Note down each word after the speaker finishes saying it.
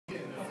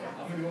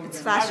It's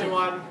fashion.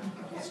 Hi everyone,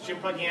 it's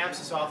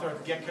Pagiamtzis, author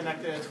of Get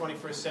Connected in the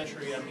 21st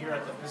Century. I'm here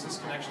at the Business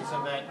Connections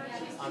event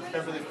on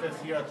February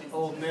 5th here at the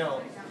Old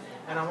Mill.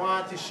 And I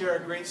wanted to share a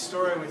great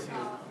story with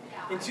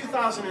you. In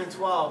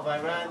 2012,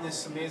 I ran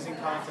this amazing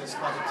contest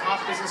called the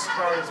Top Business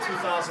Card of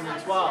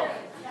 2012.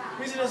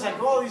 The reason is I go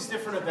to all these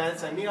different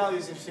events, I meet all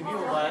these interesting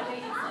people, but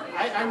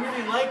I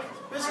really like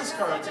business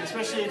cards,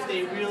 especially if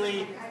they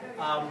really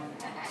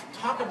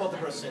talk about the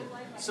person.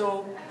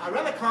 So I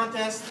ran a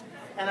contest,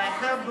 and I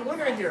have the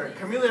winner here,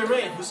 Carmelia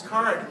Ray, whose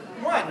card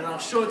won, and I'll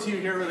show it to you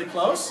here really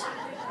close.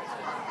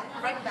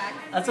 Right back.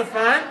 That's a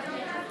front,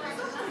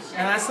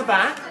 and that's the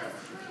back.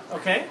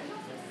 Okay.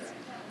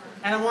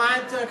 And I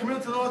want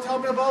Carmelia to tell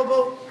me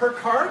about her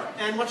card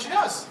and what she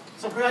does.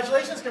 So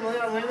congratulations,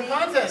 Carmelia, on winning the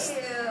contest.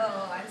 Thank you.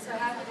 I'm so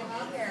happy to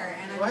be here,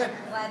 and I'm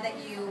glad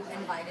that you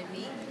invited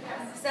me.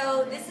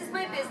 So this is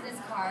my business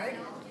card.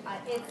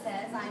 It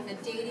says I'm a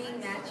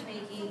dating,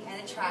 matchmaking,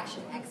 and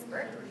attraction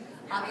expert.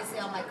 Obviously,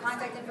 all my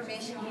contact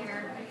information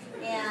here,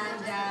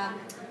 and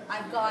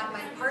I've got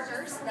my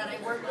partners that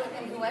I work with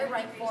and who I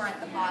write for at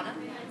the bottom.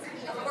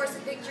 Of course, a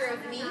picture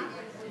of me,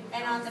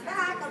 and on the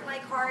back of my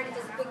card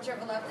is a picture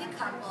of a lovely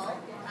couple,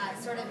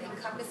 sort of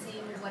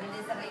encompassing what it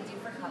is that I do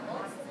for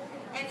couples,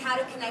 and how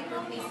to connect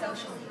with me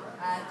socially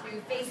through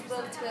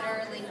Facebook,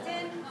 Twitter,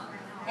 LinkedIn,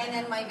 and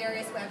then my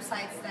various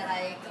websites that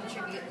I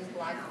contribute and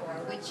blog for,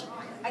 which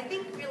I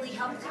think really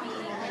helped me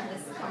in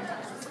this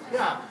contest.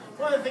 Yeah,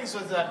 one of the things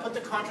was put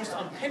the contest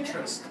on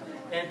Pinterest,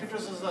 and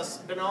Pinterest has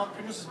been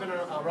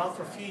around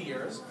for a few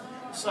years.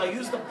 So I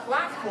used the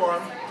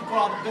platform to put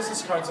all the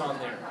business cards on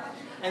there.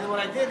 And what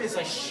I did is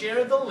I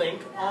shared the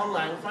link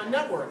online with my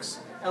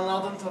networks and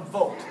allowed them to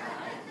vote.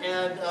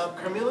 And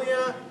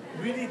Carmelia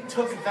really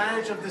took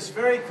advantage of this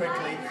very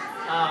quickly.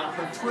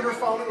 Her Twitter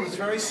following was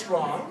very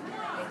strong,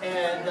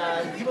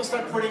 and people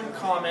started putting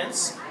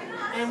comments.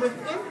 And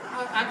within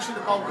actually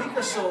about a week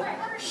or so,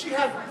 she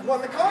had won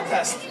the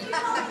contest.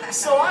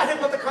 So I had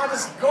let the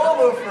contest go a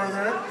little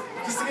further,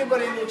 just to give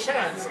everybody a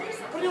chance.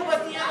 But you know,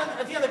 at the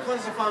end of the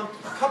contest, I found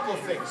a couple of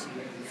things.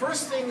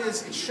 First thing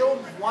is it showed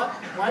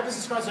why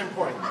business cards are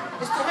important.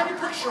 It's to have your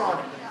picture on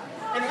it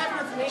and have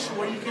your information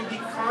where you can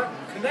be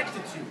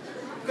connected to.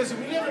 Because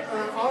we live in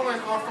an online,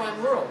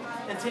 offline world,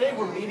 and today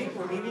we're meeting,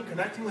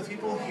 connecting with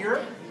people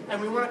here, and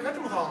we want to connect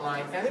them with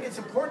online. And I think it's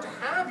important to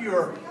have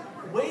your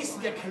ways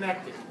to get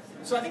connected.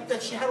 So I think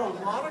that she had a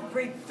lot of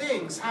great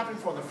things happen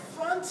from the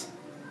front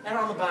and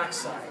on the back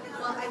side.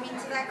 Well, I mean,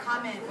 to that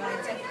comment, what I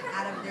took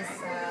out of this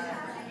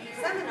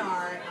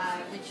seminar,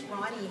 which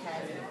Ronnie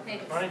had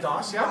picked. Ronnie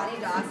Doss, yeah.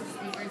 Ronnie Doss, the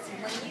speaker,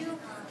 said when you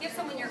give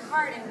someone your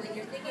card and when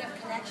you're thinking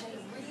of connection,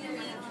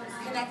 really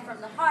connect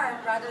from the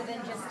heart rather than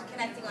just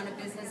connecting on a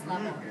business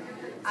level.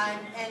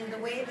 And the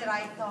way that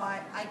I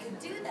thought I could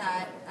do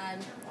that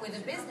with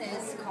a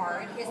business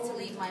card is to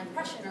leave my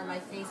impression or my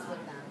face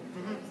with them.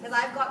 Because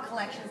I've got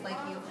collections like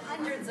you,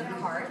 hundreds of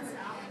cards,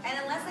 and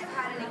unless I've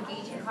had an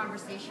engaging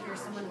conversation or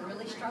someone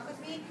really struck with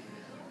me,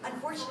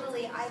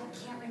 unfortunately I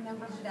can't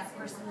remember who that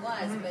person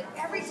was, but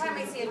every time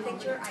I see a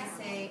picture, I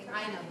say,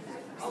 I know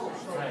who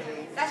that person is.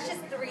 Right. That's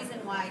just the reason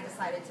why I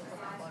decided to put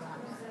my photo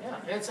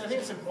on. Yeah, I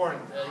think it's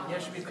important. You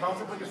should be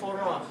comfortable with your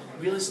photo on.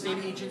 Real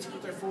estate agents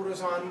put their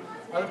photos on,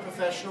 other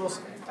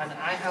professionals, and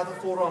I have the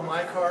photo on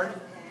my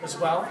card as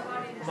well,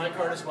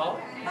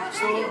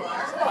 So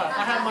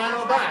I have mine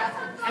on the back.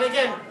 And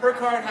again, her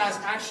card has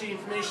actually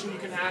information you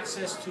can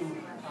access to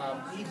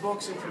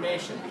e-books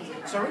information.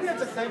 So I really have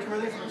to thank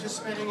her for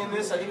participating in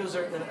this. I think it was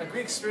a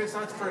great experience,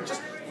 not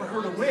just for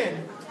her to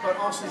win, but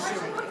also to see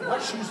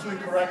what she was doing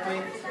correctly.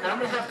 And I'm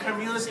going to have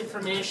Carmelia's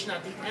information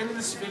at the end of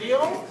this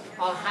video.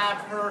 I'll have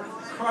her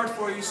card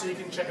for you so you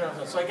can check it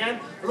out. So again,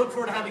 I look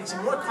forward to having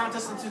some more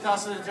contests in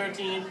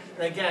 2013.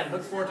 And again,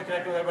 look forward to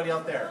connecting with everybody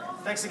out there.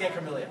 Thanks again,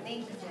 Carmelia.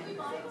 Thank you, Jen.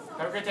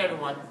 Have a great day,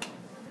 everyone.